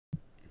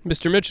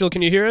Mr. Mitchell,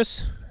 can you hear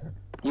us?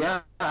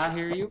 Yeah, I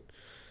hear you.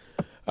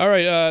 All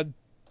right,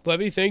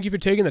 Levy, thank you for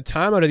taking the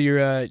time out of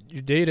your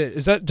day to.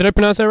 Is that did I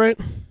pronounce that right?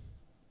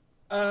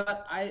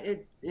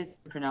 It's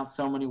pronounced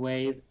so many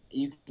ways.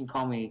 You can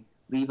call me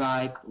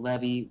Levi,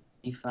 Levi,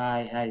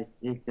 Levi.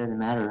 It doesn't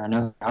matter. I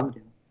know how to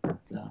do it.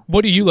 So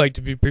What do you like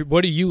to be?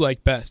 What do you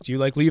like best? Do you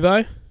like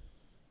Levi?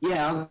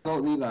 yeah, I'll go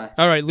with Levi.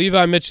 All right,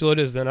 Levi Mitchell it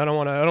is then. I don't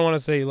want to. I don't want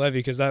to say Levy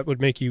because that would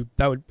make you.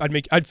 That would. I'd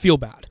make. I'd feel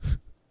bad.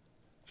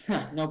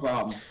 No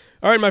problem.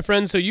 All right, my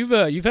friend. So you've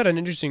had an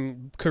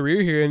interesting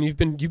career here, and you've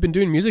been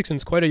doing music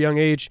since quite a young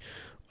age.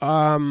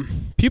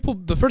 People.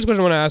 The first question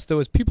I want to ask though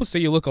is people say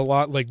you look a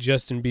lot like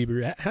Justin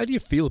Bieber. How do you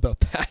feel about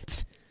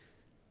that?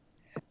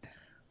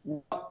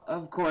 Well,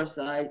 of course,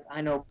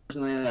 I know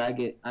personally that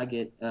I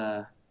get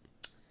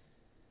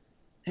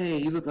hey,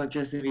 you look like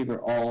Justin Bieber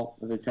all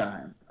the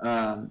time.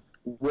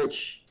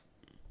 Which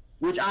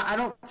I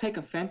don't take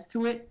offense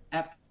to it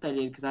at first I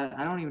did because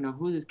I don't even know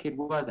who this kid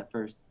was at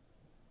first.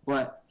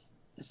 But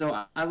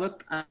so I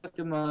looked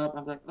him up.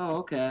 I'm like, oh,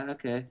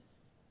 okay.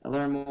 I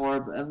learn more.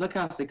 But look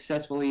how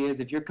successful he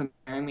is. If you're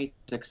comparing me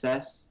to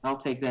success, I'll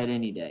take that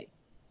any day.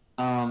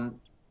 Um,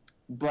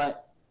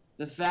 but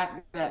the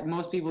fact that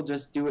most people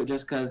just do it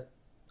just because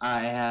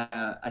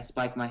I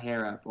spike my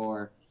hair up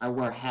or I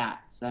wear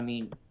hats. I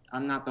mean,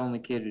 I'm not the only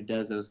kid who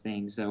does those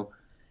things. So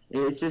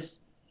it's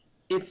just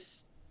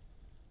it's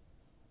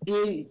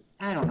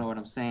I don't know what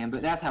I'm saying,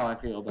 but that's how I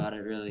feel about it.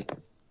 Really,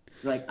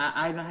 it's like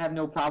I don't have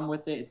no problem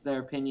with it. It's their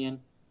opinion.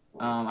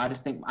 I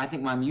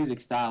think my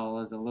music style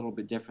is a little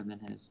bit different than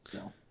his.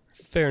 So.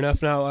 Fair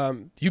enough. Now,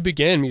 you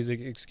began music,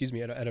 excuse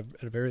me, at a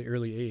very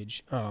early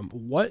age.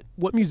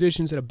 What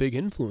musicians had a big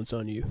influence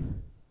on you?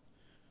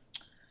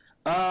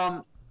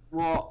 Um,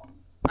 well,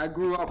 I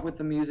grew up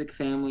with a music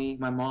family.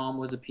 My mom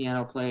was a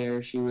piano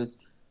player. She was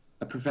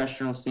a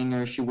professional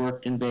singer. She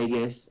worked in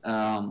Vegas.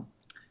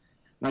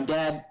 My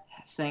dad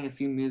sang a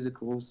few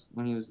musicals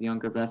when he was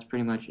younger, but that's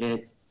pretty much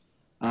it.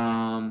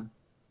 Um,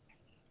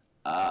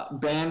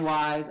 Band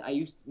wise,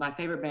 my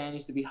favorite band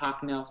used to be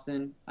Hawk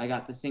Nelson. I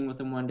got to sing with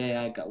them one day.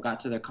 I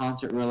got to their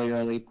concert really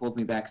early, pulled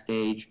me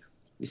backstage.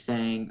 We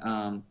sang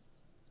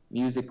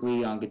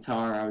musically on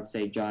guitar. I would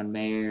say John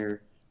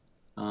Mayer.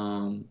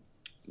 Um,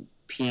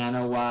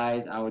 Piano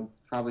wise, I would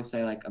probably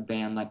say like a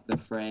band like The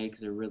Fray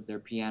because they're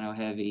piano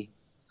heavy.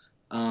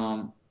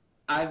 Um,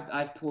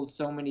 I've pulled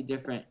so many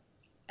different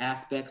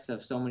aspects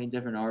of so many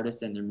different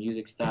artists and their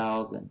music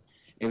styles and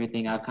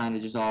everything. I've kind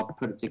of just all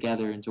put it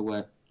together into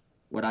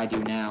what I do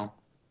now.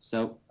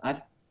 So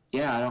I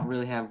don't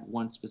really have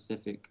one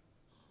specific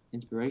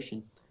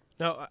inspiration.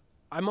 Now,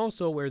 I'm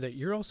also aware that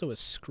you're also a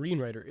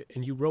screenwriter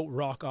and you wrote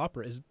rock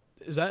opera.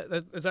 Is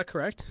that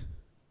correct?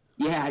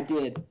 Yeah, I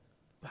did.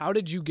 How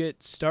did you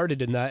get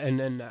started in that,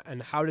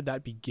 and how did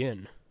that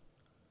begin?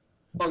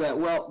 Okay,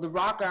 well, the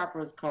rock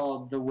opera is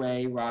called The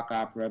Way Rock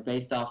Opera,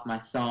 based off my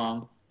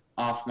song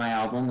off my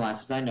album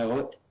Life as I Know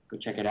It. Go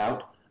check it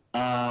out.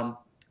 Um,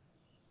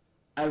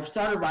 I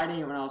started writing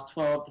it when I was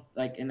 12,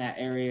 like in that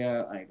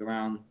area, like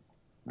around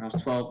when I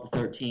was 12 to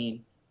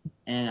 13.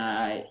 And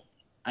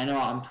I know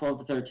I'm 12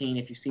 to 13.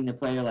 If you've seen the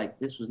player, like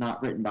this was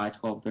not written by a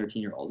 12,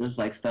 13-year-old. This is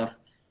like stuff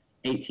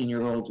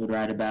 18-year-olds would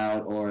write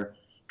about, or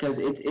because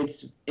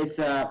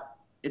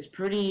it's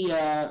pretty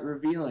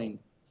revealing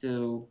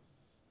to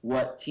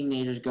what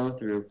teenagers go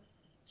through.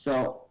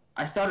 So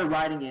I started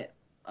writing it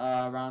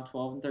around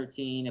 12 and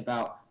 13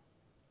 about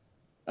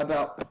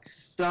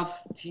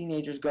stuff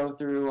teenagers go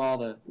through,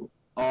 all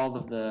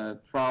of the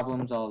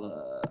problems, all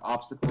the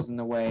obstacles in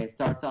the way. It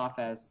starts off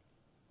as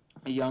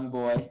a young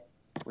boy,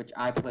 which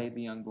I played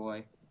the young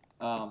boy.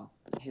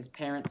 His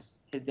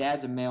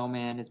dad's a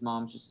mailman. His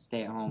mom's just a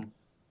stay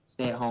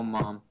at home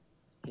mom.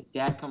 His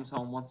dad comes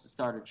home, wants to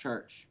start a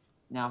church.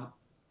 Now,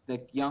 the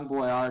young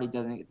boy already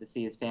doesn't get to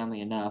see his family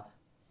enough,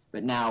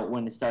 but now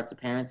when it starts with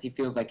parents, he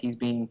feels like he's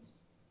being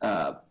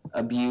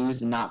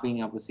abused and not being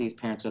able to see his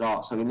parents at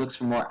all. So he looks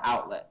for more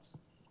outlets.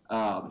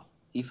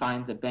 He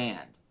finds a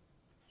band.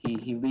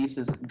 He leaves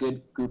his good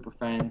group of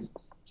friends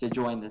to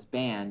join this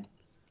band,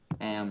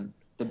 and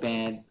the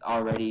band's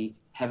already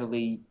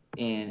heavily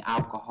in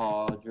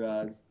alcohol,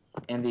 drugs,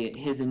 and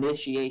his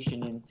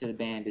initiation into the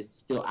band is to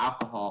steal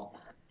alcohol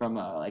from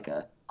like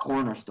a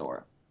corner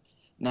store.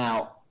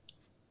 Now,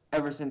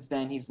 ever since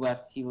then, he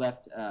left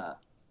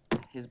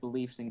his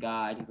beliefs in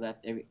God. He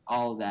left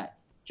all of that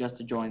just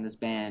to join this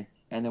band.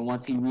 And then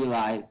once he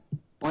realized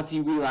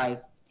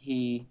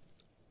he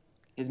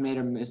has made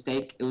a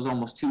mistake, it was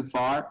almost too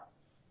far.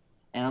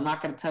 And I'm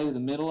not going to tell you the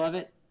middle of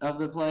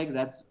the play, 'cause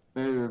that's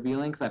very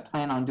revealing. Because I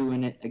plan on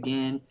doing it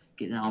again,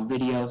 getting it on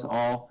video, so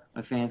all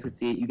my fans could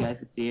see it, you guys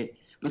could see it.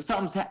 But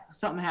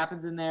something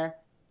happens in there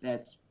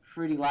that's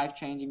pretty life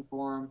changing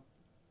for him.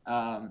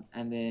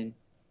 And then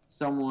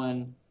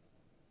someone,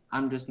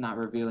 I'm just not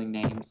revealing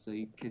names, so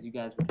because you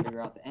guys would figure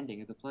out the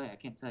ending of the play. I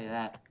can't tell you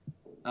that.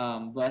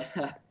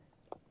 But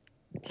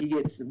he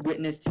gets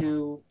witnessed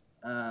to.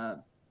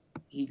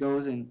 He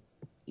goes and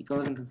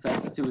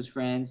confesses to his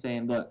friends,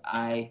 saying, "Look,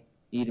 I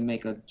need to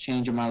make a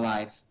change in my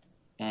life,"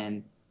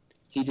 and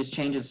he just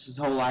changes his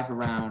whole life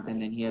around, and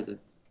then he has a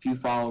few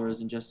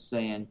followers and just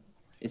saying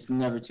it's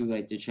never too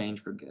late to change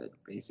for good,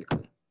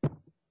 basically.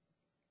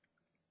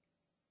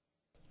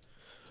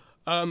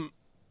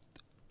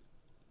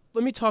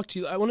 Let me talk to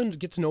you. I wanted to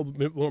get to know a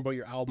bit more about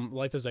your album,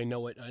 Life as I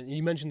Know It.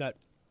 You mentioned that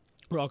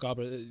rock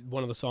opera,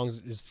 one of the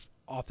songs is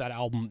off that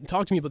album.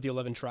 Talk to me about the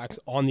 11 tracks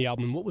on the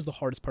album. What was the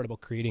hardest part about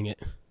creating it?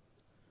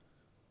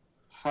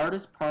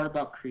 Hardest part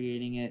about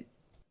creating it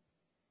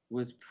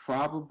was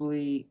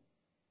probably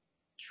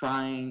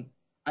trying.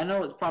 I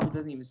know it probably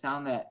doesn't even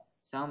sound that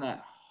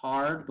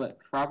hard, but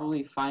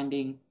probably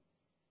finding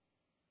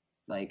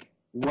like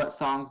what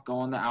songs go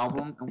on the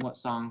album and what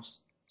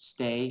songs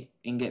stay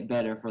and get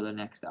better for the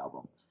next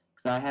album.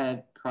 Because I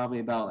had probably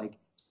about like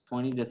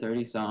 20 to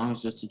 30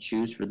 songs just to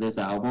choose for this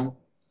album,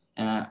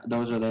 and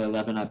those are the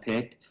 11 I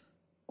picked.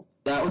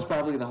 That was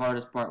probably the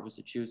hardest part, was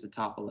to choose the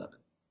top 11.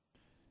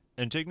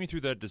 And take me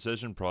through that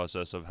decision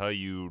process of how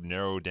you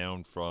narrow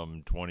down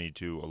from 20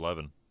 to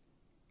 11.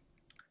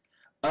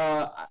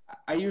 I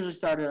usually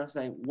started to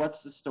say,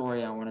 what's the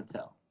story I want to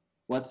tell?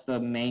 What's the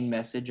main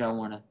message I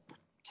want to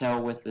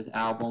tell with this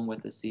album,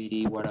 with the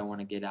CD, what I want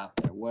to get out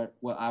there, what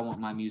I want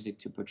my music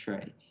to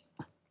portray.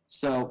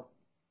 So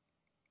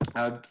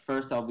the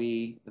first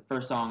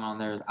song on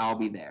there is I'll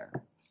Be There.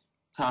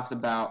 Talks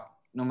about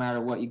no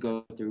matter what you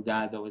go through,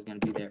 God's always going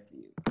to be there for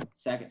you.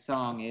 Second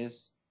song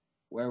is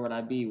Where Would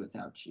I Be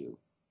Without You?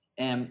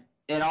 And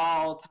it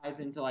all ties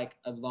into like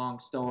a long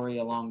story,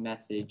 a long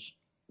message.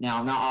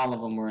 Now, not all of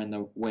them were in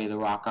the way the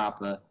rock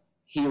opera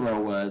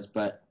hero was,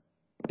 but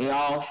they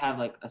all have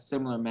like a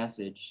similar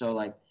message. So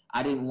like,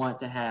 I didn't want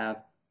to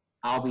have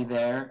I'll Be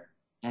There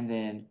and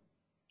then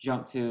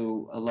jump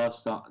to the love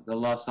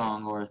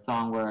song or a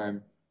song where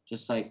I'm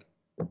just like,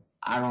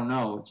 I don't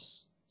know,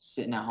 just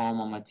sitting at home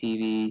on my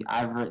TV.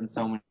 I've written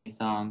so many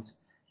songs.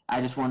 I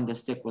just wanted to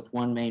stick with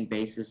one main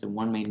basis and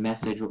one main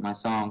message with my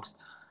songs,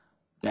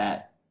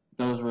 that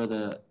those were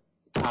the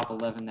top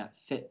 11 that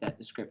fit that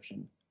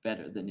description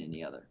better than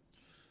any other.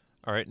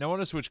 All right, now I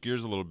want to switch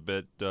gears a little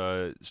bit,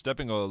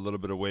 stepping a little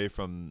bit away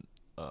from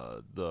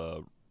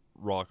the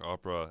rock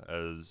opera,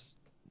 as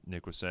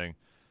Nick was saying.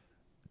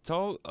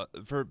 Tell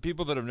for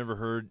people that have never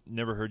heard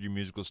your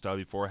musical style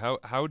before,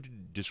 how would you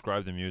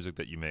describe the music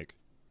that you make?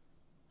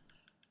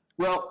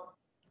 Well,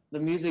 the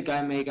music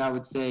I make, I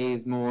would say,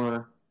 is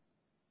more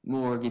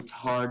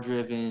guitar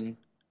driven,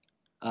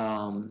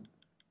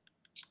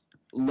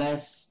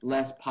 less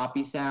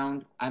poppy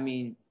sound. I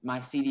mean,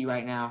 my CD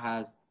right now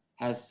has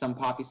some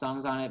poppy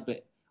songs on it,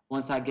 but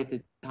once I get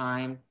the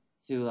time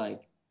to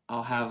like,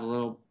 I'll have a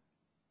little.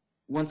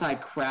 Once I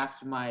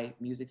craft my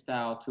music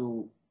style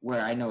to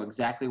where I know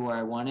exactly where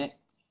I want it,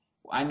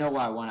 I know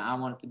what I want it. I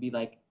want it to be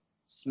like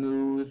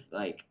smooth,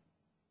 like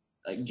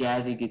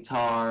jazzy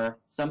guitar.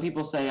 Some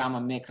people say I'm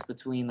a mix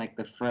between like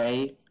the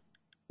Fray,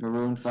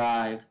 Maroon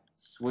 5,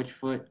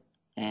 Switchfoot,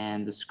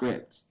 and the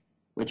Scripts,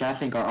 which I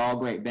think are all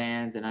great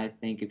bands, and I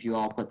think if you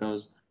all put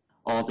those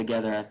all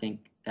together, I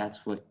think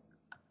that's what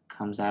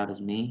comes out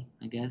as me,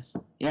 I guess.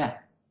 Yeah.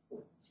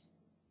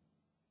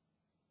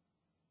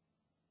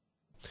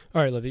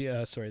 All right,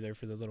 Levi. Sorry there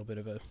for the little bit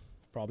of a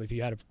problem. If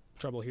you had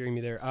trouble hearing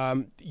me there,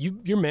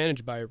 you're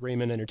managed by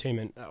Raymond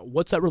Entertainment.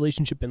 What's that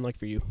relationship been like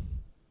for you?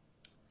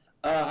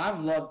 I've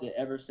loved it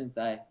ever since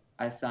I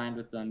signed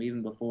with them.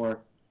 Even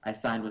before I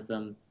signed with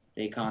them,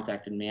 they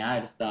contacted me.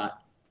 I just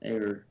thought they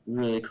were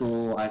really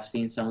cool. I've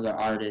seen some of their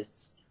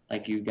artists,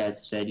 like you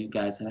guys said. You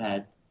guys have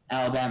had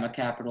Alabama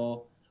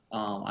Capital.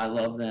 I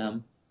love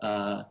them,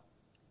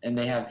 and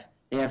they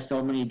have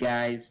so many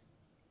guys,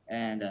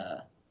 and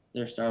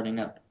they're starting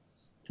up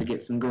to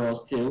get some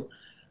girls too.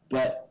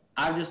 But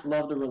I've just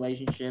loved the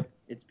relationship.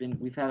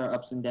 We've had our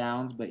ups and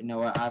downs, but you know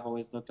what? I've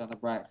always looked on the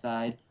bright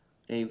side.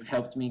 They've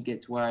helped me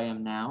get to where I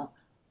am now.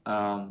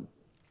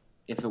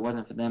 If it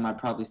wasn't for them, I'd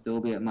probably still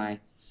be at my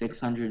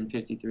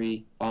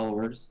 653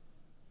 followers.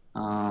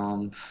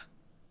 And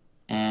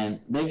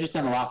they've just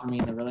done a lot for me,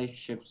 and the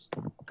relationship's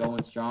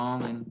going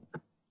strong, and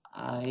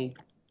I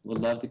would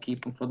love to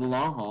keep them for the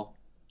long haul.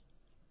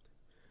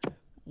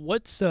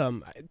 What's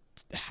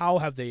how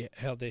have they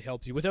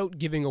helped you without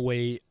giving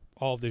away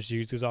all of their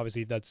series? Because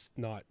obviously that's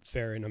not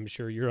fair, and I'm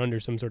sure you're under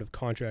some sort of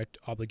contract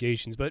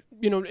obligations. But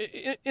you know,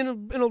 in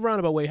a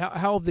roundabout way,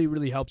 how have they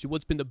really helped you?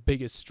 What's been the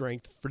biggest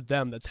strength for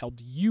them that's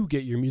helped you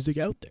get your music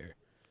out there?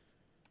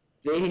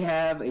 They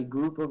have a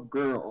group of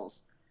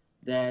girls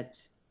that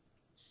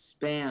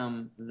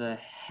spam the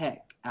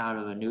heck out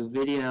of a new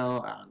video,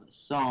 out of a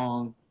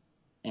song,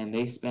 and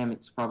they spam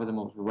it to probably the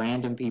most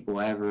random people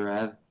ever.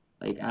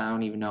 I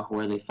don't even know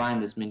where they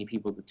find this many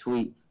people to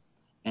tweet,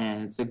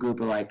 and it's a group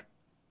of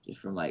just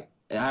from I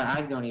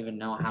don't even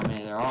know how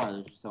many there are.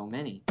 There's just so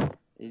many.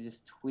 They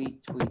just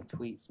tweet,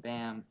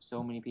 spam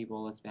so many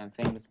people. They spam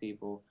famous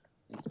people.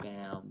 They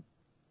spam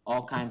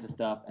all kinds of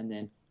stuff, and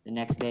then the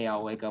next day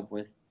I'll wake up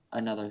with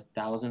another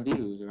 1,000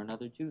 views or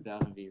another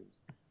 2,000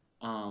 views.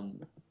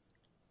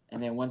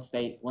 And then once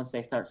they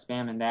start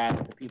spamming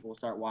that, the people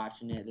start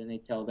watching it. Then they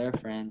tell their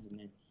friends, and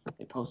then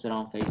they post it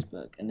on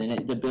Facebook. And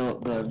then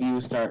the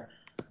views start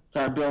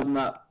building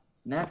up.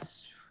 And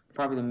that's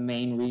probably the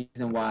main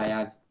reason why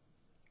I've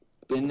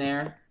been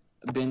there,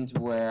 been to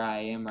where I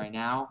am right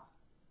now.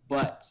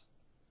 But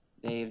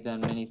they've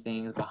done many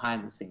things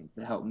behind the scenes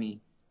to help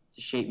me,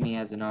 to shape me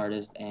as an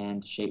artist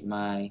and to shape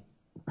my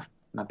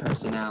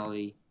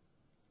personality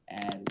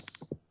as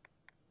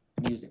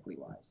music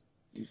wise.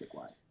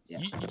 Yeah.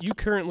 You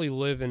currently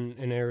live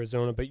in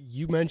Arizona, but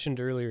you mentioned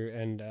earlier,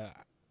 and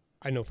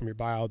I know from your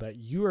bio that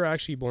you were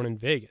actually born in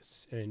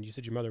Vegas, and you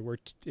said your mother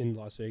worked in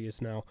Las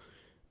Vegas. Now,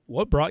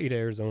 what brought you to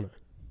Arizona?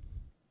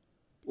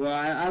 Well,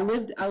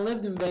 I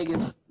lived in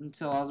Vegas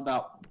until I was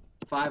about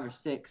 5 or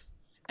 6,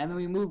 and then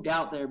we moved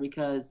out there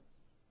because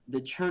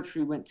the church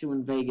we went to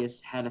in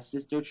Vegas had a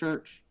sister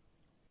church.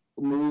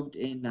 We moved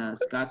in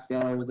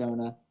Scottsdale,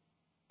 Arizona,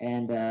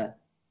 and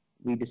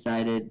they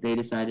decided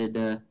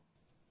to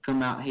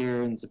come out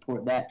here and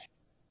support that.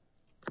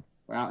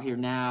 We're out here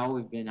now.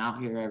 We've been out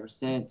here ever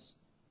since.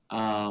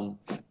 I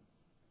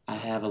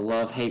have a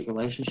love-hate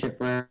relationship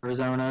for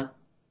Arizona,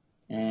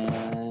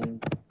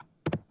 and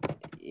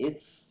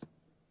it's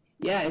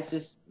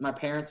just my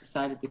parents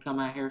decided to come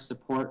out here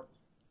support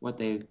what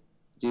they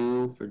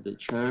do for the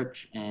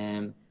church,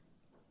 and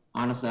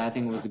honestly, I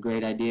think it was a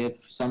great idea.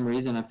 For some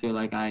reason, I feel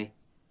like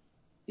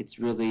it's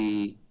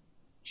really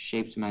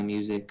shaped my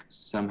music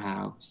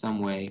somehow, some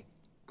way.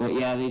 But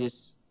yeah, they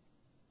just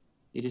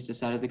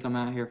decided to come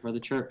out here for the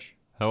church.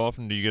 How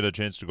often do you get a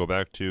chance to go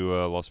back to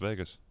Las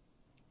Vegas?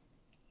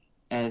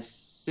 As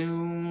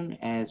soon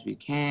as we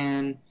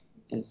can.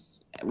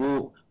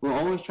 We'll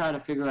always try to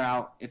figure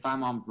out if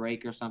I'm on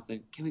break or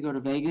something. Can we go to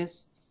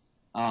Vegas?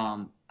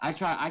 I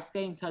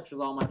stay in touch with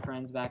all my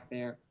friends back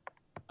there,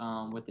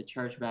 with the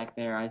church back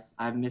there.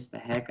 I miss the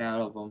heck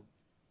out of them,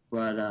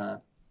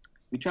 but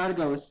we try to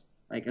go as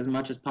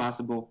much as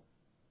possible.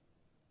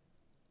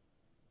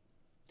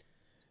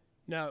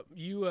 Now,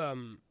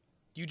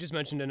 you just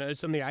mentioned, and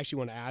it's something I actually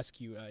want to ask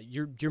you.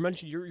 You're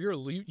a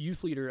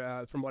youth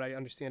leader, from what I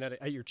understand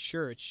at your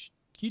church.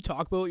 Can you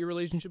talk about your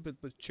relationship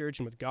with church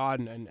and with God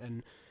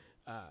and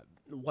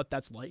what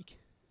that's like?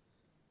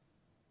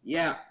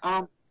 Yeah.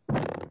 I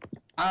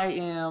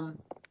am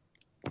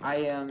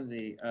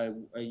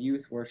a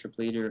youth worship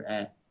leader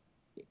at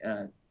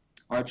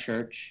our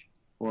church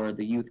for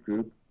the youth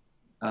group.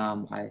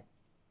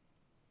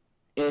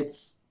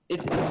 It's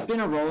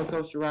been a roller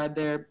coaster ride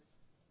there,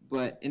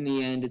 but in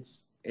the end,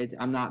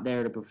 I'm not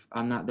there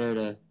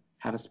to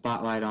have a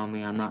spotlight on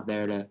me. I'm not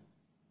there to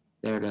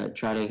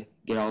try to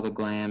get all the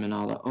glam and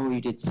all the, oh,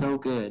 you did so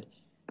good.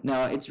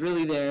 No, it's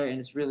really there, and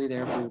it's really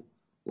there for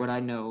what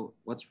I know,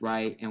 what's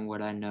right, and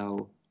what I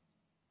know,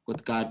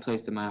 what God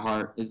placed in my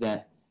heart, is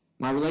that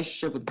my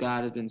relationship with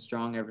God has been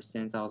strong ever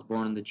since. I was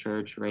born in the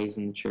church, raised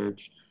in the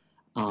church.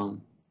 I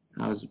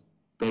was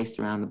based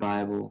around the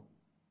Bible.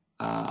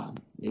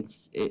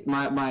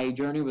 My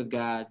journey with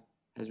God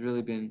has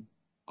really been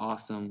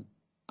awesome.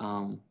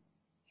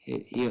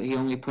 He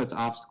only puts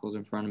obstacles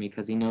in front of me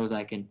because he knows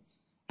I can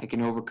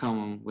overcome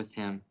them with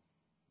him.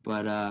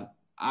 But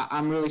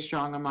I'm really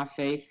strong on my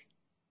faith,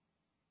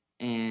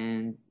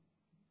 and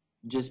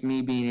just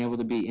me being able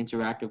to be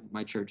interactive with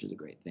my church is a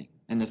great thing,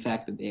 and the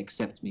fact that they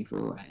accept me for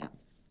who I am.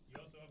 You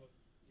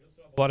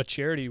also have a lot of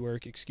charity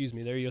work. Excuse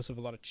me. There, you also have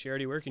a lot of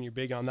charity work, and you're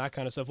big on that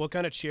kind of stuff. What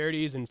kind of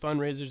charities and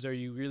fundraisers are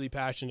you really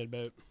passionate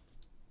about?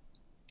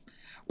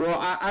 Well,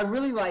 I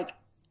really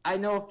I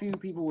know a few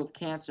people with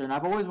cancer, and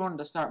I've always wanted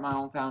to start my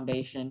own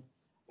foundation.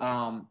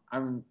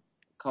 I'm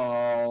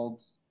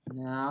called.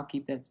 No, I'll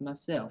keep that to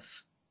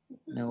myself.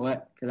 You know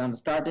what? Because I'm going to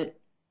start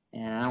it,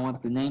 and I don't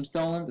want the name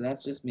stolen, but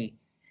that's just me.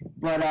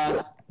 But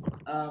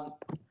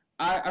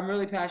I'm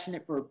really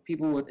passionate for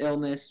people with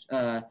illness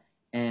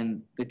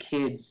and the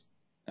kids.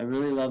 I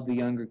really love the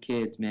younger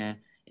kids, man.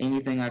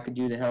 Anything I could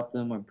do to help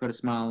them or put a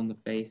smile on the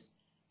face,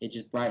 it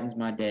just brightens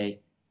my day.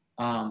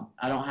 I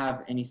don't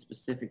have any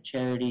specific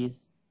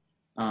charities,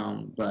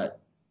 but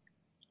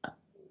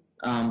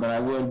I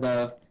would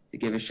love to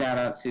give a shout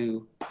out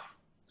to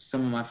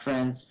some of my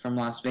friends from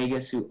Las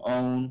Vegas who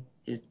own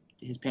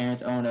his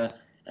parents own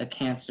a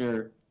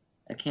cancer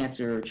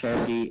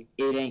charity.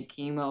 It Ain't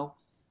Chemo.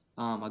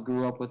 I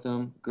grew up with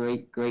them.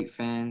 Great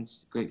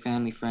friends, great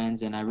family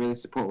friends, and I really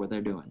support what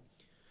they're doing.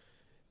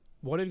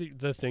 One of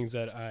the things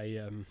that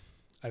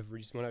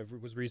when I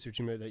was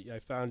researching that I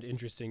found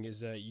interesting is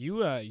that you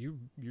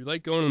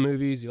like going to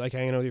movies, you like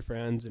hanging out with your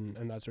friends and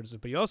that sort of stuff,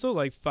 but you also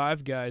like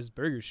Five Guys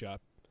Burger Shop.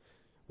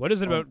 What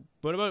is it about?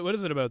 What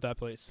is it about that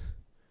place?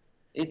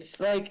 It's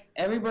like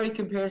everybody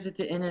compares it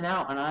to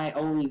In-N-Out, and I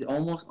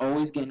almost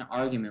always get in an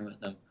argument with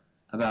them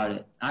about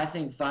it. I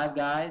think Five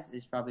Guys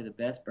is probably the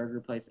best burger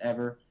place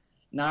ever.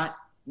 Not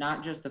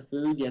just the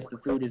food. Yes, the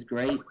food is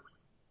great.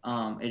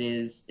 It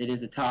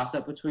is a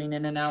toss-up between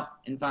In-N-Out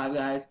and Five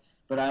Guys,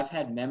 but I've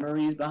had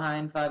memories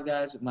behind Five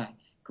Guys with my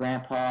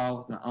grandpa,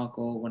 with my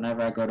uncle.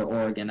 Whenever I go to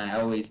Oregon,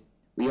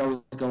 we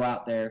always go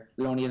out there.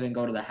 We don't even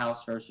go to the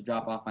house first to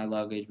drop off my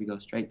luggage. We go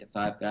straight to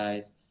Five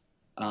Guys.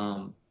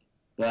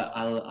 But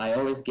I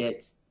always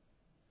get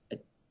a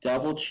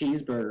double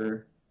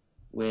cheeseburger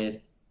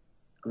with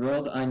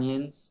grilled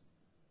onions,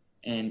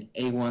 and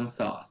A1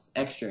 sauce,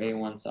 extra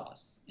A1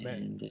 sauce, Man.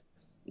 and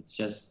it's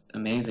just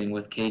amazing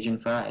with Cajun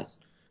fries.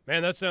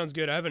 Man, that sounds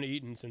good. I haven't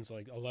eaten since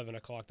like 11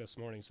 o'clock this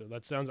morning, so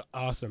that sounds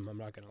awesome. I'm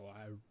not going to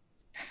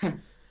lie.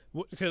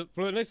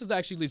 Well, this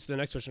actually leads to the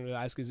next question I'm going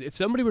to ask is if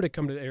somebody were to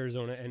come to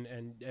Arizona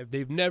and if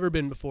they've never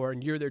been before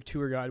and you're their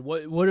tour guide,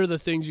 what are the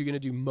things you're going to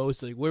do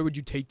most? Like, where would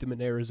you take them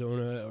in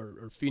Arizona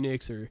or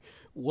Phoenix, or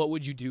what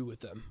would you do with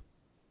them?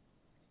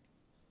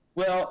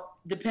 Well,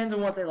 depends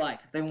on what they like.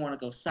 If they want to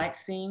go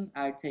sightseeing,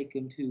 I'd take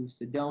them to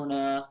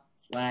Sedona,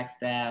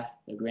 Flagstaff,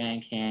 the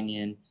Grand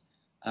Canyon.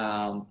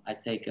 I'd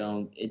take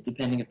them,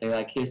 depending if they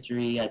like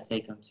history, I'd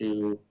take them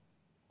to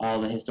all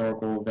the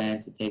historical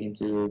events. I'd take them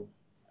to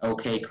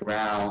OK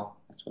Corral.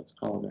 That's what it's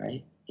called,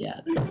 right? Yeah,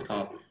 that's what it's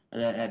called.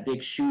 That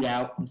big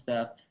shootout and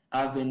stuff.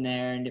 I've been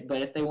there,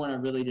 but if they want to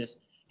really just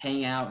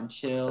hang out and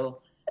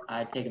chill,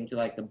 I'd take them to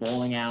like the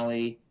bowling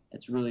alley.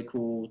 It's really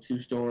cool,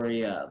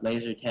 2-story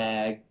laser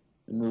tag,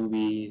 the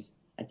movies.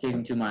 I'd take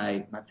them to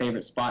my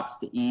favorite spots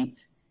to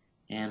eat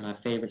and my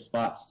favorite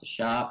spots to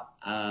shop.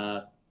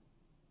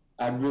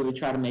 I'd really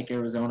try to make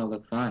Arizona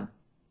look fun.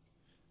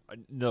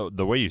 No,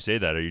 the way you say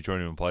that, are you trying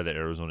to imply that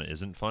Arizona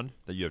isn't fun?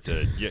 That you have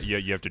to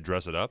you have to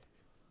dress it up?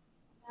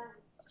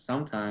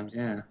 Sometimes,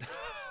 yeah.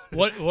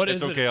 What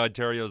it's is okay. it?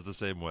 Ontario's the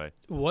same way.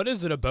 What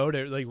is it about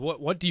it? Like,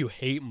 what do you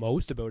hate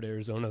most about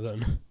Arizona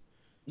then?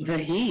 The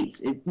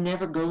heat, it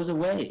never goes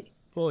away.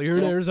 Well, you're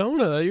in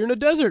Arizona. You're in a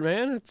desert,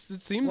 man. It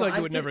seems like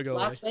it would never go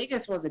away. Las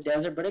Vegas was a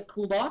desert, but it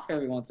cooled off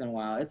every once in a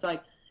while. It's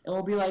like it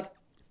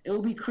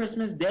will be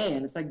Christmas Day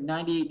and it's like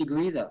 98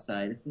 degrees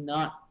outside. It's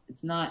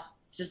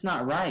just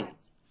not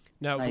right.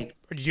 Now, like,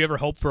 did you ever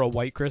hope for a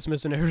white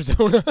Christmas in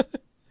Arizona?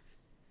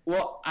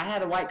 Well, I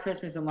had a white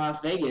Christmas in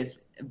Las Vegas,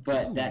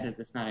 but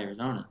it's not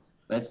Arizona.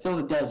 But it's still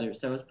the desert,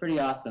 so it's pretty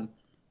awesome.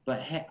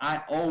 But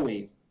I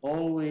always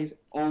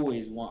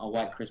want a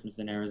white Christmas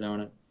in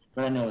Arizona.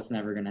 But I know it's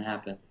never going to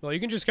happen. Well, you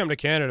can just come to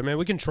Canada, man.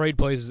 We can trade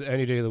places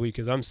any day of the week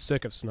because I'm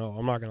sick of snow.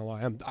 I'm not going to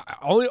lie. I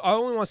only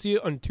want to see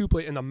it on two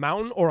places, in the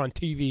mountain or on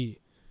TV.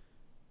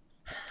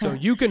 So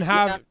you can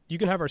have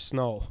our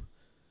snow.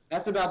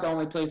 That's about the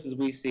only places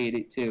we see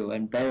it too,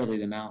 and barely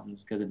the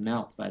mountains because it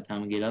melts by the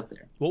time we get up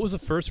there. What was the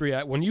first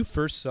when you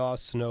first saw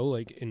snow,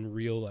 like in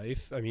real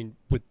life? I mean,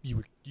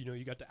 you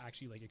got to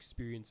actually like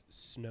experience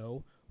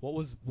snow. What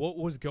was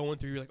going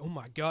through? You're like, oh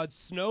my God,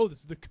 snow!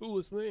 This is the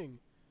coolest thing.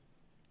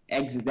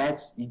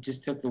 You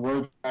just took the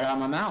words right out of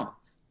my mouth.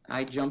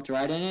 I jumped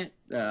right in it.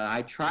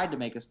 I tried to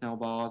make a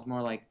snowball. It was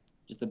more like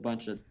just a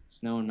bunch of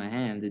snow in my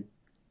hand.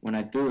 When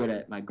I threw it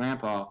at my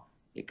grandpa,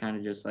 it kind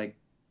of just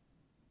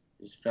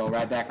fell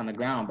right back on the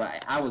ground.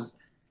 But I was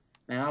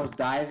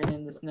diving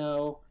in the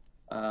snow.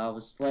 I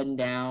was sledding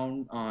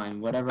down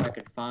on whatever I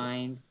could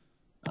find.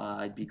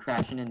 I'd be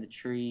crashing into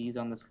trees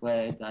on the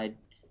sleds. I'd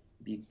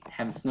be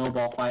having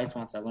snowball fights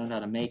once I learned how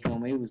to make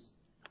them.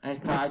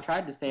 I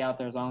tried to stay out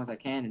there as long as I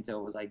can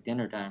until it was like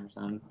dinner time or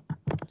something.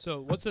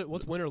 So what's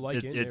winter like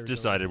in Arizona? It's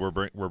decided.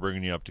 We're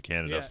bringing you up to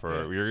Canada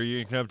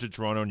you can come up to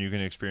Toronto and you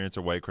can experience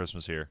a white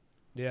Christmas here.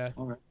 Yeah.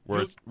 All right.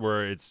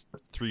 Where it's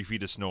 3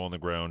 feet of snow on the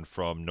ground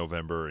from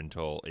November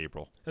until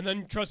April. And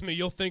then trust me,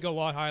 you'll think a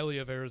lot highly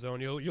of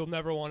Arizona. You'll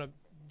never want to.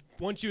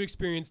 Once you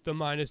experience the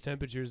minus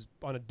temperatures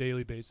on a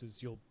daily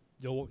basis, you'll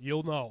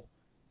know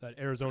that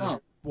Arizona's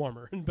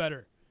warmer and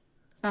better.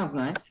 Sounds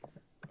nice.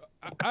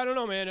 I don't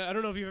know, man. I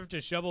don't know if you have to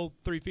shovel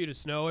 3 feet of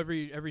snow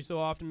every so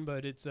often,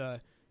 but it's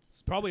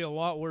probably a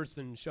lot worse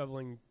than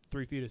shoveling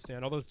 3 feet of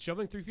sand. Although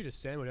shoveling 3 feet of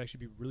sand would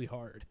actually be really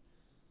hard.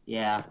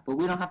 Yeah, but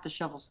we don't have to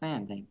shovel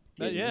sand, thank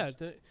goodness.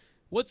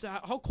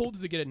 How cold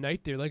does it get at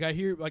night there? Like I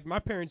hear, like my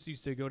parents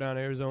used to go down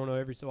to Arizona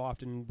every so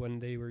often when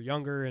they were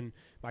younger, and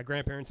my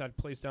grandparents had a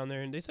place down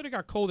there, and they said it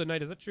got cold at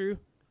night. Is that true?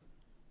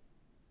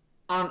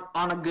 On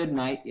a good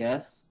night,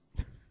 yes.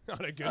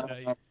 On a good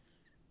night.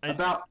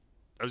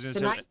 I was going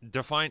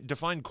to say,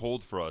 define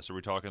cold for us. Are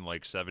we talking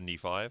like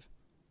 75?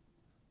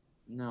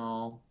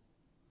 No.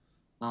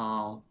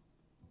 Trying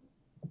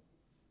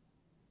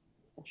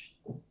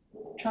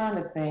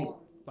to think.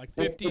 Like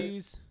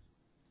 50s?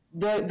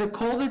 The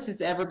coldest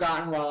it's ever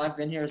gotten while I've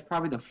been here is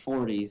probably the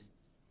 40s.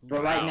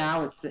 But right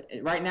now it's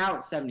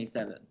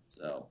 77.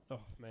 So. Oh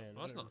man,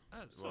 well,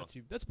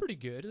 that's pretty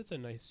good. That's a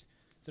nice.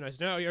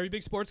 Now, are you a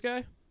big sports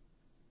guy?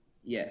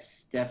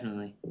 Yes,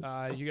 definitely.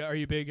 Are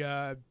you big?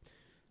 I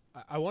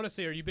want to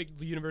say, are you a big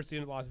University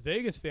of Las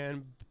Vegas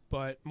fan?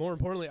 But more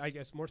importantly, I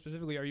guess more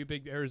specifically, are you a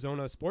big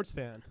Arizona sports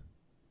fan?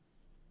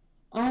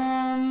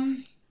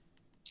 I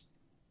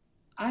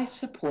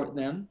support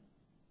them.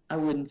 I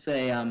wouldn't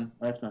say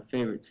that's my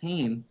favorite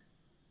team,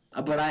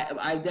 but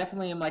I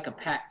definitely am like a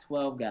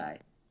Pac-12 guy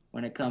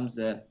when it comes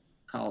to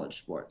college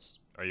sports.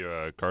 Are you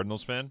a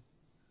Cardinals fan?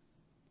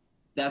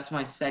 That's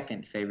my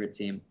second favorite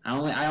team.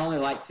 I only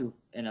like 2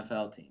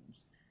 NFL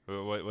teams.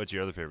 What's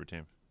your other favorite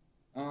team?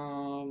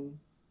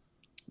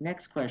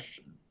 Next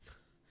question.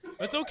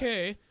 That's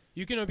okay.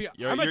 You can be.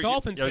 I'm a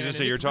Dolphins fan. I was gonna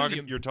say you're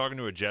talking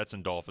to a Jets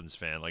and Dolphins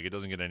fan. Like it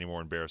doesn't get any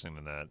more embarrassing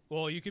than that.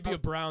 Well, you could be a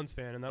Browns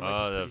fan, and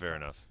that. Fair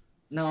enough.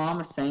 No, I'm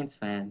a Saints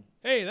fan.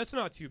 Hey, that's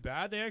not too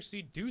bad. They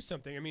actually do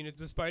something. I mean,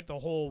 despite the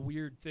whole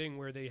weird thing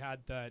where they had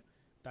that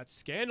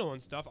scandal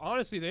and stuff.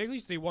 Honestly, at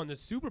least they won the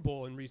Super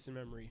Bowl in recent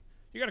memory.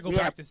 You got to go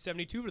back to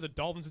 '72 for the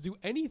Dolphins to do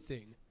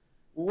anything.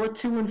 We're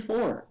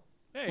 2-4.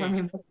 Hey, I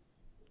mean,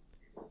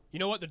 you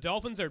know what? The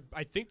Dolphins are.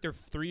 I think they're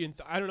 3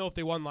 I don't know if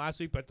they won last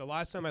week, but the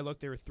last time I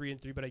looked, they were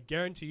 3-3. But I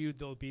guarantee you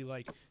they'll be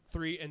like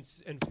 3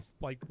 and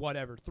like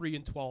whatever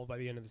 3-12 by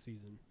the end of the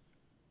season.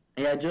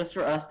 yeah, just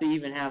for us to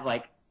even have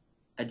like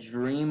a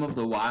dream of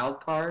the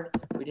wild card,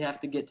 we'd have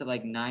to get to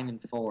like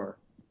 9-4.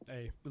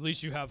 Hey, at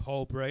least you have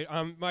hope, right?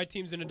 My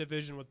team's in a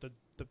division with the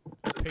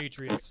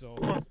Patriots, so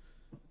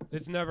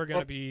it's never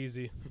gonna be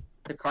easy.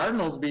 The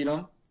Cardinals beat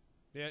them.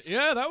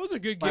 Yeah, that was a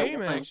good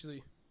game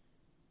actually.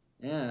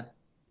 Yeah.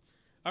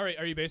 All right,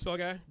 are you a baseball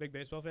guy? Big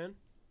baseball fan?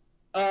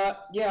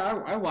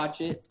 Yeah, I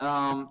watch it.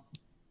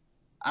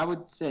 I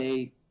would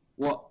say,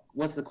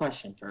 what's the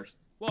question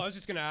first? Well, I was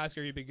just gonna ask,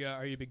 are you a big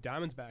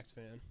Diamondbacks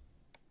fan?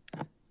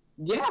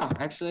 Yeah,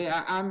 actually,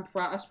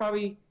 that's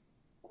probably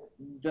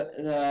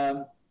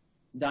the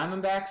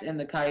Diamondbacks and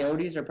the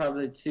Coyotes are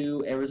probably the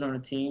two Arizona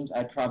teams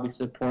I'd probably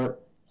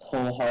support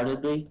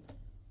wholeheartedly.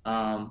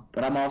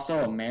 But I'm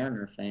also a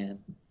Mariner fan.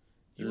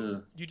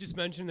 You just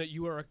mentioned that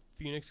you are a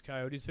Phoenix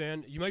Coyotes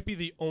fan. You might be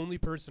the only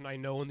person I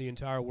know in the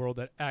entire world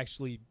that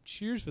actually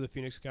cheers for the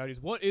Phoenix Coyotes.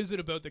 What is it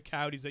about the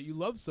Coyotes that you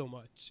love so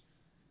much?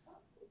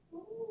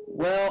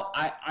 Well,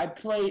 I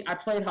played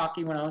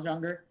hockey when I was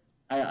younger.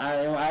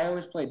 I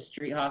always played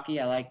street hockey.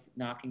 I liked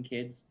knocking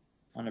kids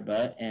on their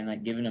butt and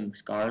like giving them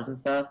scars and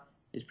stuff.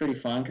 It's pretty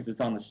fun because it's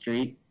on the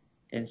street.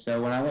 And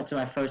so when I went to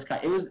my first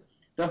it was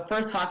the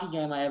first hockey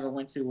game I ever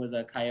went to was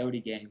a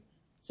Coyote game.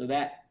 So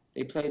that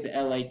they played the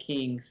LA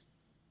Kings,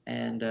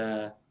 and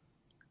at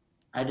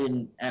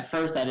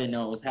first I didn't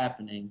know what was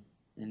happening,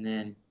 and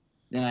then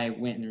I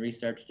went and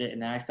researched it,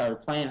 and then I started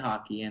playing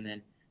hockey, and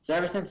then so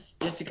ever since,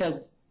 just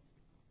because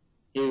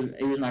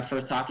it was my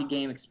first hockey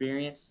game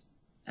experience,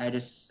 I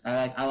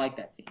like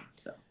that team.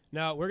 So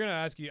now I'm gonna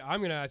ask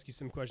you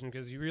some questions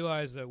because you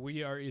realize that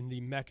we are in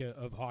the mecca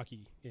of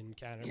hockey in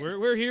Canada. Yes.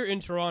 We're here in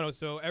Toronto,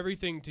 so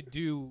everything to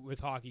do with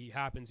hockey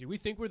happens here. We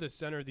think we're the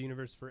center of the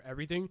universe for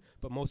everything,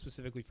 but most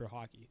specifically for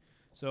hockey.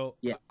 So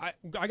yes. I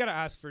gotta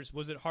ask first: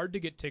 was it hard to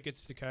get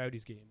tickets to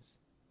Coyotes games?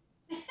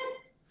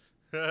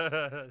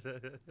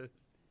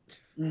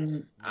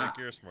 Make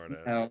your smart ass.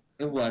 No,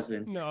 it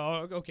wasn't.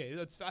 No, okay,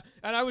 that's fine.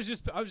 And I was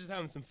just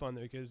having some fun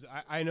there because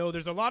I know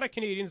there's a lot of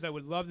Canadians that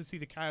would love to see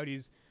the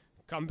Coyotes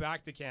come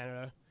back to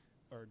Canada,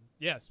 or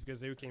yes, because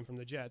they came from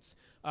the Jets.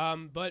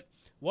 But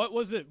what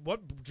was it?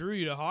 What drew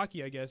you to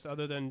hockey? I guess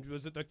other than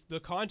was it the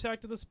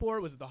contact of the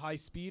sport? Was it the high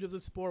speed of the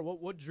sport?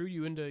 What drew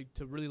you into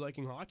really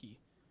liking hockey?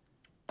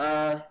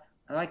 I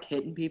like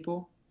hitting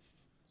people.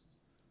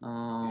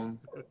 Probably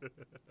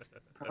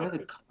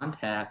the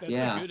contact.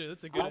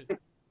 That's a good.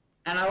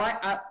 And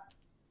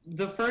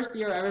the first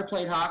year I ever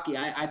played hockey,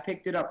 I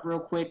picked it up real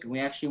quick, and we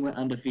actually went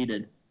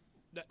undefeated.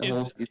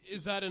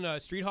 Is that in a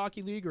street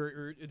hockey league,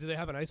 or do they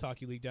have an ice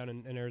hockey league down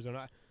in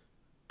Arizona?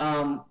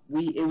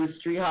 It was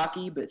street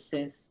hockey, but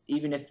since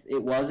even if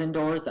it was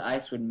indoors, the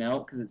ice would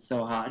melt because it's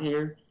so hot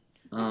here.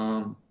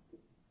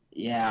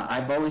 Yeah,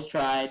 I've always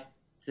tried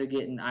to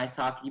get in ice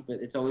hockey, but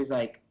it's always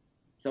like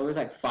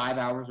 5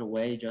 hours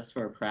away just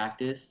for a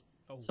practice.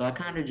 Oh, so I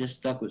kind of just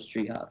stuck with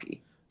street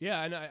hockey.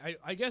 Yeah, and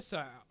I guess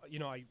I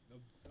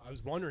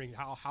was wondering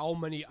how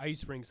many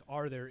ice rinks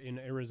are there in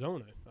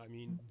Arizona? I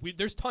mean,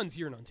 there's tons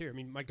here in Ontario. I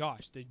mean, my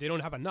gosh, they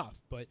don't have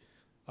enough, but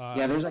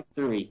yeah, there's like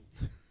 3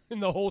 in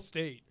the whole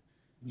state.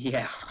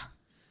 Yeah.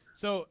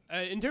 So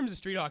in terms of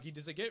street hockey,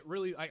 does it get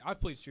really?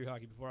 I've played street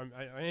hockey before.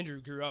 Andrew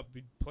grew up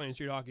playing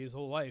street hockey his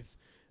whole life.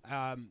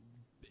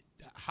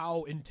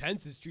 How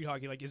intense is street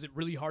hockey? Like, is it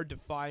really hard to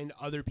find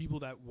other people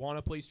that want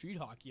to play street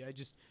hockey?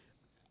 It's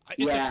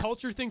a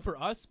culture thing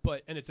for us,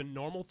 and it's a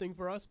normal thing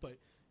for us, but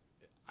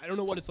I don't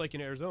know what it's like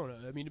in Arizona.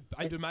 I mean,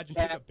 I'd imagine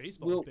pickup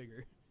baseball is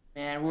bigger.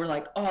 Man, we're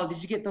like, oh,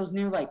 did you get those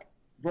new like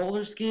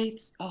roller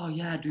skates? Oh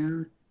yeah,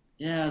 dude.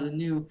 Yeah, the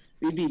new.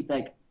 We'd be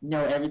like,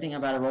 know everything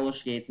about roller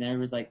skates, and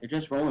everybody's like, they're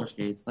just roller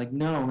skates. Like,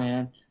 no,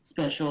 man,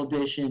 special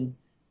edition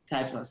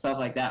types of stuff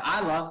like that.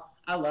 I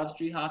love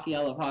street hockey.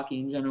 I love hockey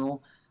in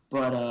general,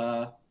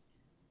 but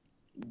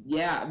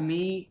yeah,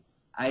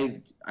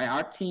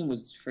 our team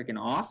was freaking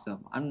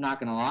awesome. I'm not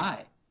gonna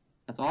lie.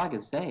 That's all I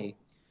can say.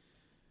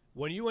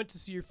 When you went to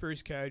see your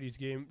first Coyotes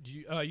game,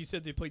 you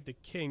said they played the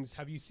Kings.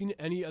 Have you seen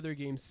any other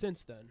games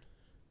since then?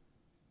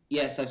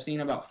 Yes, I've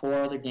seen about 4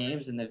 other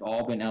games, and they've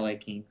all been LA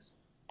Kings.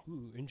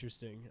 Ooh,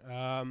 interesting.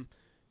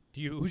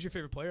 Who's your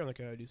favorite player on the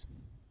Coyotes?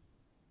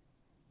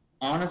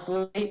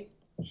 Honestly,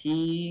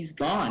 he's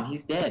gone.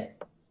 He's dead.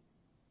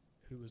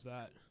 Who was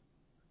that?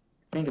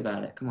 Think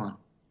about it. Come on.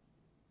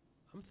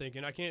 I'm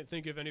thinking. I can't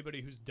think of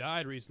anybody who's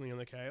died recently on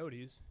the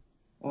Coyotes.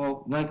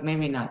 Well, like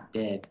maybe not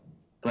dead,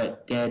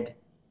 but dead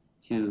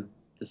to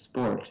the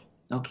sport.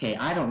 Okay,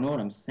 I don't know what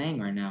I'm saying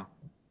right now.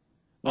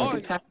 Well,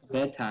 it's past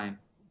bedtime.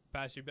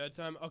 Past your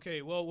bedtime?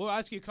 Okay, well, we'll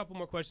ask you a couple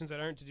more questions that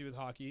aren't to do with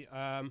hockey.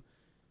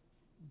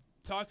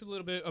 talk a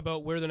little bit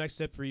about where the next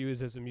step for you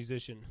is as a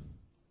musician.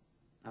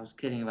 I was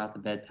kidding about the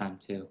bedtime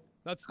too.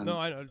 No,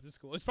 I know, it's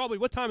cool. It's probably,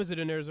 what time is it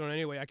in Arizona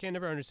anyway? I can't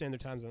never understand their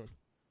time zone.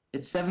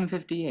 It's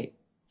 7:58.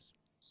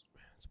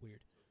 It's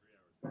weird.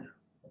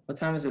 What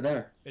time is it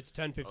there? It's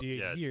 10:58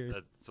 yeah, here.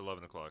 it's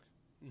 11 o'clock.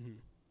 Mm-hmm.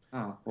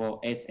 Oh, well,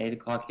 it's 8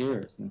 o'clock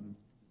here. So.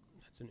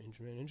 That's an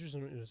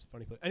interesting. It's a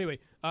funny place. Anyway,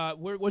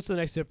 what's the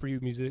next step for you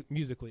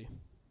musically?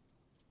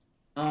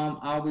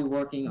 I'll be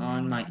working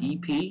on my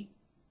EP,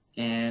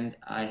 and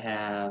I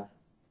have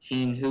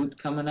Teen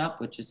Hoot coming up,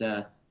 which is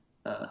a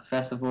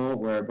festival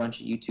where a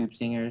bunch of YouTube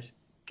singers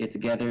get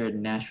together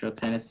in Nashville,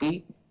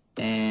 Tennessee,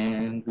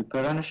 and we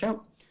put on a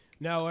show.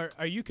 Now,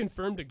 are you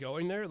confirmed to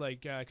going there?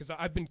 Like, because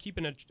I've been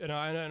keeping it, and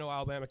I know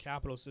Alabama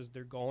Capital says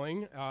they're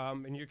going,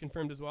 and you're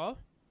confirmed as well?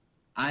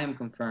 I am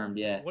confirmed,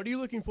 yeah. What are you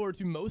looking forward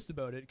to most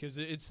about it? Because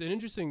it's an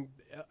interesting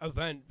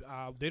event.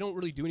 They don't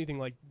really do anything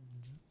like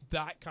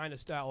that kind of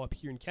style up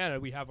here in Canada.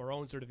 We have our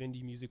own sort of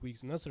indie music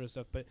weeks and that sort of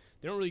stuff, but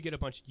they don't really get a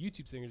bunch of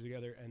YouTube singers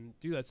together and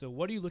do that. So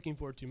what are you looking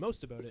forward to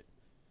most about it?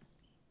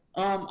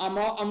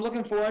 I'm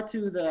looking forward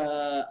to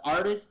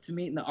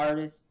meeting the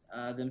artists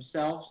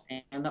themselves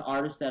and the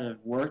artists that have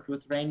worked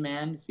with Rain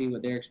Man to see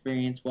what their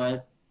experience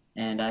was.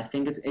 And I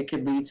think it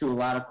could lead to a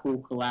lot of cool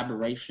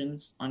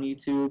collaborations on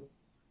YouTube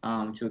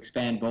to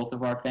expand both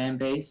of our fan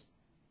base.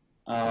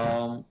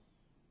 And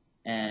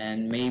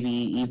maybe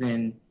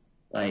even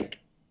I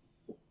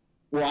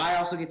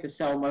also get to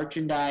sell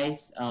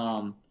merchandise.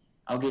 I'll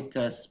get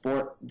to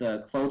sport the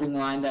clothing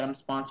line that I'm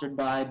sponsored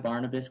by,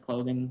 Barnabas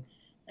Clothing.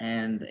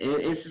 And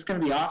it's just going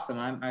to be awesome.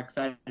 I'm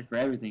excited for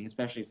everything,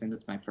 especially since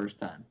it's my first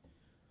time.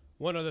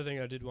 One other thing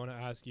I did want to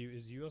ask you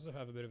is you also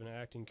have a bit of an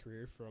acting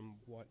career from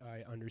what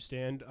I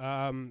understand.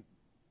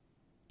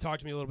 Talk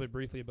to me a little bit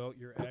briefly about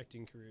your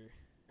acting career.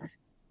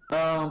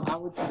 I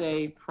would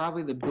say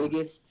probably the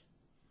biggest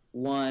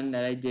one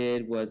that I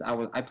did was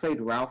I played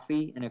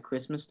Ralphie in A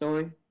Christmas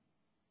Story.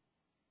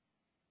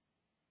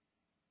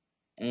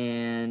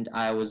 And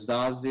I was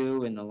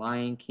Zazu in The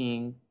Lion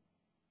King,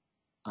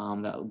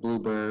 that Blue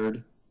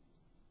Bird.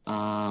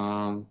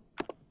 I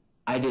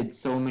did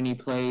so many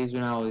plays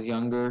when I was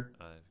younger.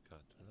 I've got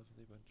a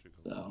lovely bunch of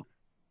So.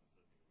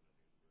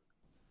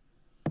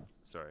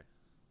 Sorry.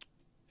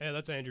 Yeah,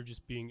 that's Andrew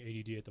just being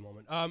ADD at the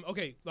moment.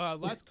 Okay,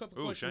 last couple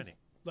Ooh, questions. shiny.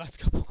 Last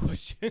couple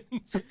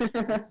questions.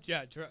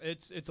 Yeah,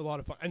 it's a lot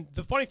of fun. And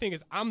the funny thing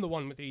is, I'm the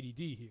one with ADD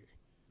here.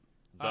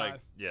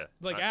 Yeah.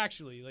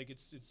 Actually,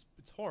 it's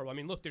horrible. I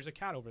mean, look, there's a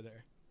cat over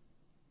there.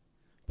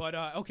 But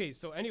okay,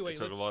 so anyway, it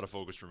took a lot of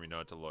focus for me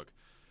not to look.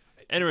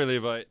 Anyway,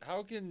 Levi,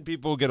 how can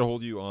people get a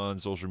hold of you on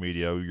social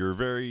media? You're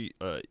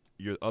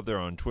you're up there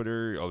on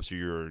Twitter. Obviously,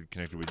 you're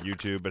connected with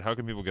YouTube. But how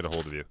can people get a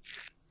hold of you?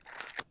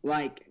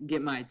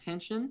 Get my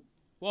attention?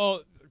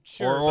 Well,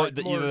 sure. Or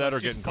either that or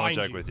get in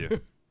contact with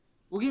you.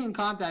 Well, get in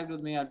contact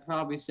with me. I'd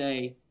probably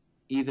say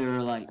either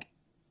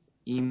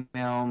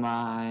email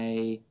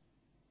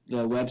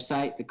the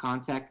website to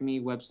contact me.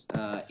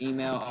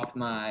 Email off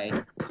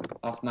my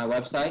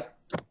website.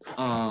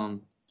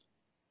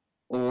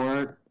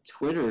 Or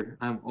Twitter.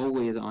 I'm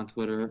always on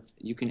Twitter.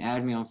 You can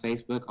add me on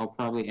Facebook. I'll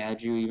probably add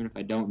you even if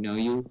I don't know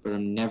you, but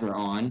I'm never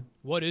on.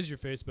 What is your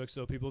Facebook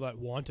so people that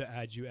want to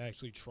add you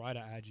actually try to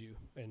add you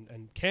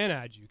and can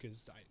add you?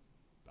 Because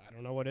I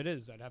don't know what it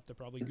is. I'd have to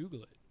probably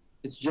Google it.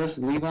 It's just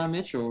Levi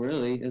Mitchell,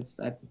 really.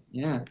 I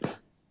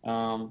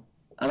don't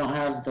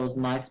have those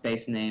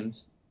MySpace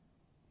names.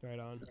 Right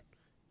on.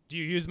 Do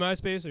you use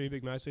MySpace? Are you a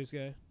big MySpace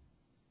guy?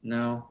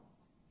 No.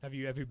 Have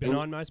you been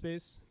on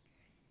MySpace?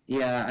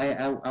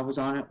 Yeah, I was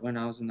on it when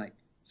I was in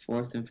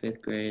 4th and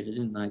 5th grade. I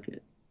didn't like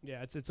it.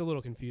 Yeah, it's a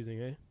little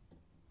confusing, eh?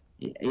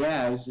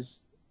 Yeah, it was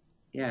just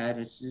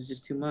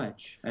too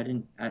much.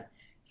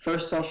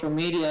 First social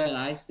media, and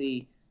I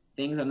see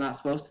things I'm not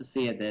supposed to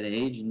see at that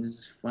age, and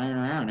just flying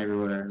around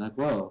everywhere.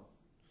 Whoa.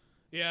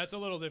 Yeah, it's a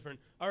little different.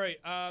 All right,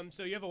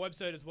 so you have a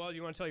website as well.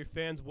 You want to tell your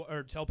fans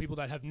or tell people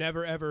that have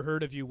never ever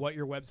heard of you what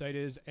your website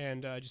is,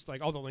 and just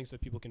all the links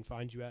that people can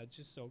find you at,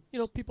 just so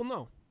people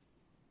know.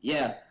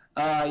 Yeah,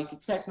 you can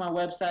check my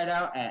website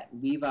out at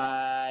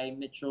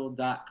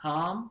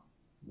levimitchell.com.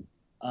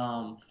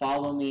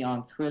 Follow me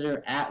on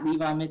Twitter at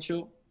Levi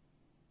Mitchell,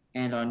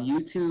 and on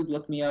YouTube,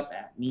 look me up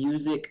at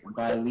Music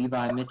by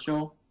Levi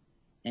Mitchell,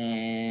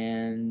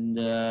 and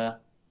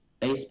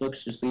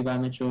Facebook's just Levi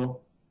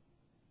Mitchell.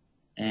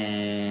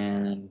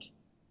 And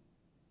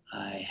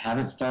I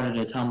haven't started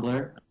a Tumblr.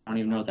 I don't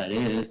even know what that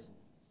is.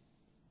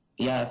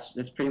 Yeah,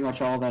 that's pretty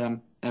much all that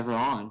I'm ever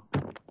on.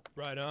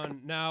 Right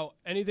on. Now,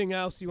 anything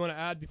else you want to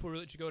add before we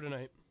let you go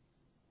tonight?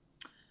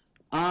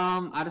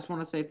 I just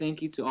want to say thank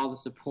you to all the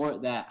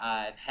support that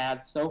I've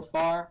had so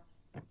far.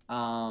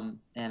 And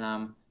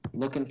I'm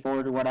looking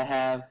forward to what I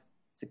have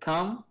to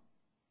come.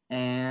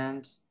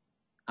 And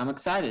I'm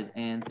excited.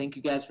 And thank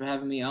you guys for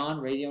having me on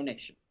Radio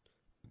Nation.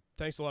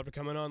 Thanks a lot for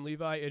coming on,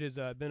 Levi. It has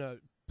been a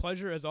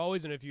pleasure as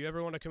always, and if you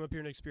ever want to come up here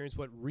and experience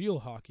what real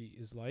hockey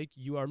is like,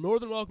 you are more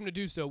than welcome to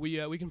do so.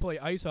 We can play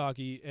ice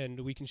hockey,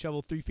 and we can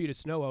shovel 3 feet of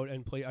snow out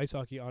and play ice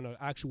hockey on an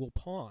actual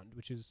pond,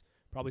 which is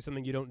probably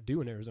something you don't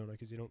do in Arizona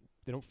because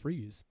they don't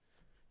freeze.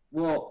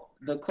 Well,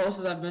 the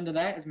closest I've been to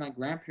that is my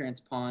grandparents'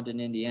 pond in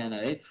Indiana.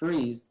 It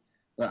freezed,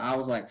 but I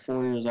was like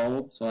 4 years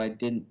old, so I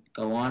didn't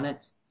go on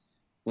it.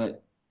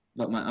 But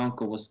my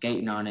uncle was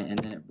skating on it, and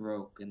then it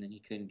broke, and then he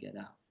couldn't get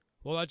out.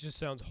 Well, that just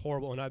sounds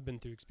horrible, and I've been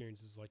through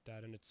experiences like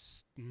that, and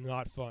it's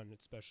not fun,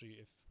 especially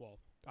if, well,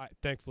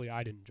 thankfully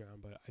I didn't drown,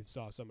 but I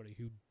saw somebody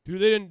who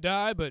they didn't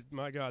die, but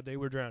my God, they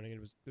were drowning.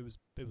 And it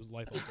was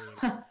life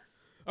altering.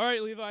 All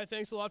right, Levi,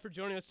 thanks a lot for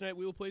joining us tonight.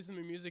 We will play some of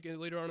your music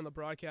later on in the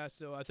broadcast.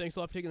 So thanks a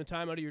lot for taking the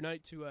time out of your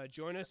night to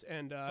join us,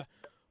 and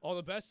all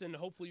the best. And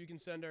hopefully you can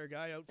send our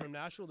guy out from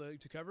Nashville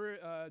to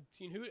cover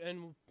Teen Hoot,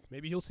 and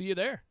maybe he'll see you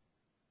there.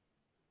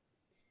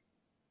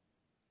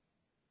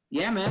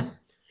 Yeah, man.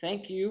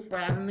 Thank you for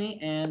having me.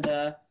 And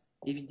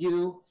if you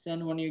do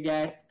send one of you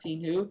guys to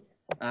Teen Hoot,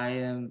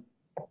 I'm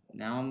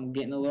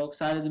getting a little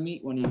excited to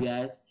meet one of you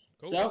guys.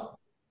 Cool. So,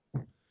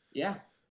 yeah.